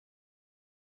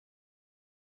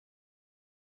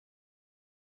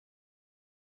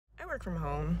I work from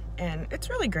home and it's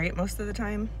really great most of the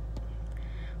time,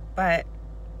 but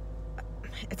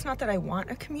it's not that I want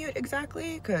a commute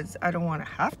exactly, because I don't want to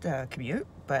have to commute,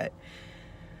 but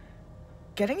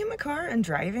getting in the car and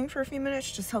driving for a few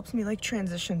minutes just helps me like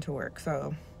transition to work.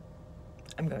 So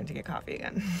I'm going to get coffee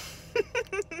again.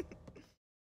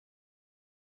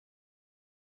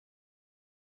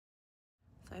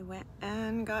 So I went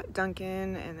and got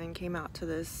Dunkin' and then came out to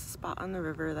this spot on the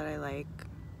river that I like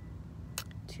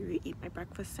to eat my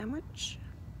breakfast sandwich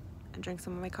and drink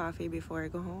some of my coffee before I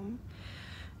go home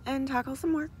and tackle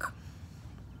some work.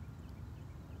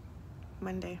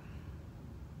 Monday.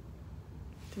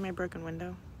 Through my broken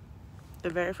window. The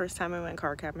very first time I went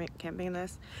car camping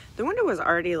this, the window was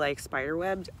already like spider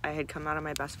webbed. I had come out of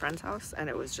my best friend's house and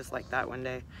it was just like that one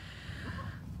day.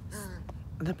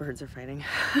 The birds are fighting.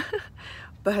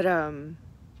 But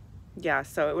yeah,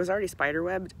 so it was already spider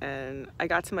webbed, and I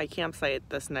got to my campsite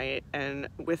this night and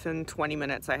within 20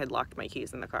 minutes I had locked my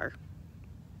keys in the car.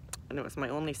 And it was my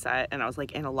only set, and I was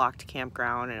like in a locked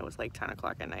campground and it was like 10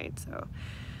 o'clock at night, so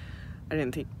I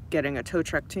didn't think getting a tow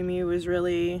truck to me was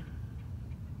really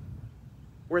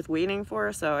worth waiting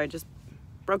for, so I just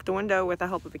broke the window with the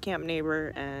help of a camp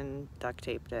neighbor and duct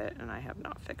taped it, and I have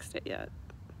not fixed it yet.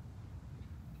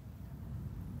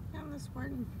 And this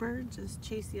one bird just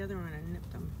chased the other one and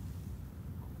nipped him.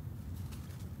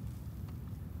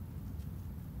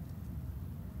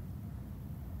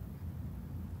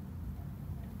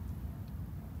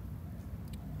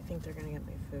 I think they're gonna get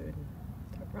my food.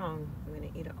 They're wrong. I'm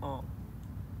gonna eat it all.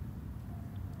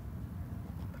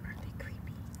 But aren't they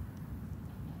creepy?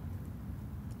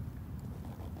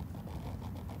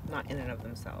 Not in and of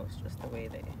themselves, just the way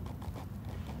they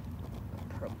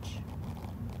approach.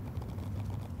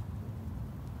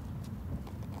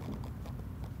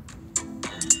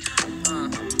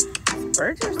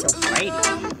 Birds are so flighty.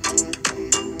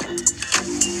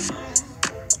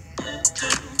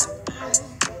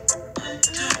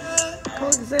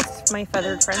 Coexist, my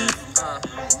feathered friends. Oh,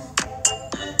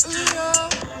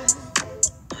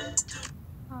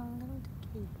 little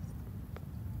duckies.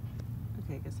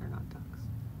 Okay, I guess they're not ducks.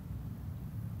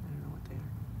 I don't know what they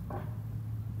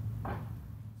are.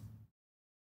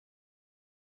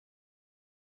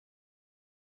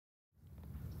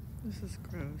 This is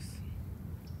gross.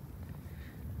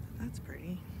 That's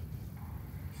pretty.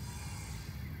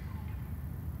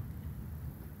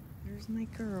 There's my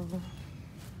girl.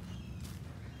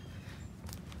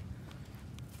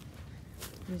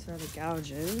 These are the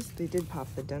gouges. They did pop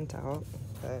the dent out,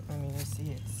 but I mean, you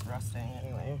see it's rusting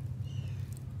anyway.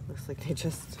 Looks like they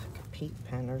just took a paint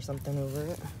pen or something over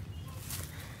it.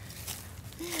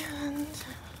 And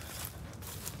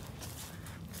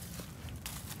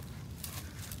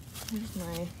here's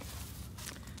my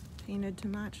painted to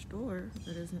match door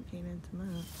that isn't painted to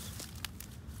match.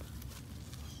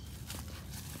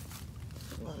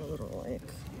 A lot of little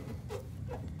like,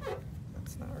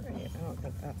 that's not right. I don't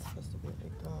think that's supposed to be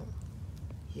like that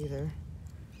either.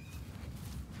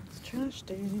 It's trash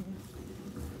day.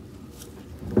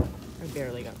 I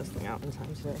barely got this thing out in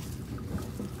time today.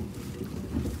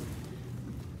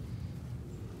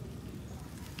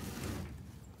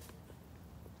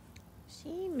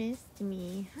 She missed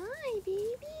me. Hi, baby.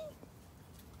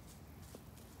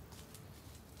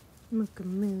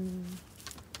 Mookamoo.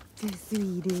 The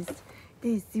sweetest.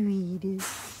 The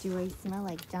sweetest. Do I smell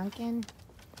like Dunkin'?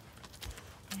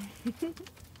 You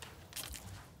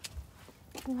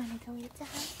wanna go eat the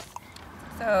house?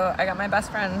 So I got my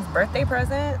best friend's birthday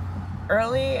present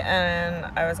early, and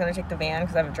I was gonna take the van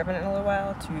because I haven't driven it in a little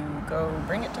while to go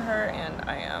bring it to her, and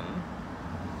I am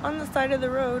on the side of the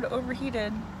road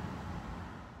overheated.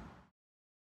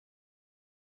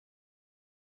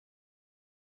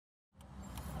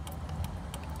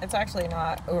 It's actually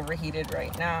not overheated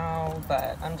right now,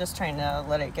 but I'm just trying to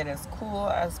let it get as cool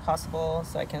as possible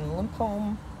so I can limp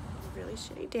home. It's a really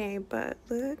shitty day, but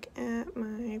look at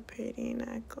my pretty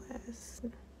necklace.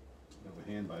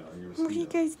 What are you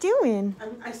guys doing?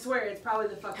 I swear it's probably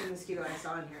the fucking mosquito I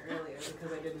saw in here earlier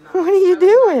because I did not. What are you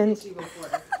doing?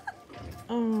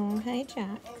 Oh, hi,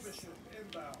 Jax.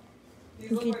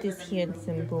 Look at this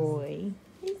handsome boy.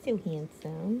 He's so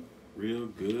handsome. Real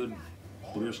good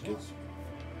briskets.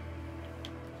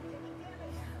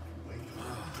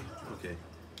 Okay,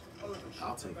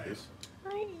 I'll take this.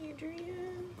 Hi,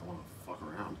 Adrian. I want to fuck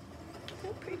around. So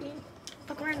pretty.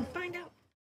 Fuck around and find out.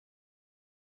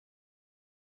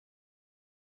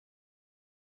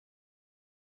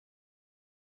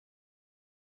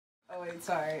 Oh wait,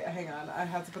 sorry. Hang on. I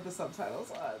have to put the subtitles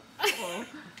on. Oh,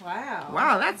 wow.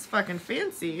 Wow, that's fucking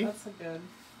fancy. That's a good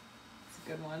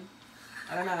one.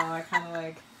 I don't know. I kind of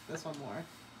like this one more.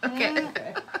 Okay.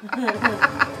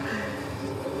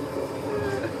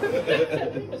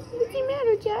 What's the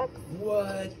matter, Jack?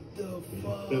 What the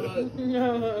fuck? Look at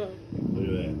that.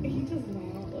 He does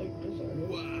not like the shark.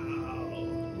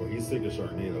 Wow. Well, he's sick of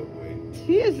Sharknado, boy.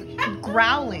 He is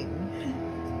growling.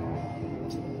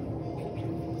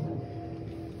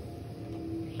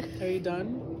 Are you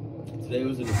done? Today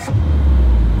was an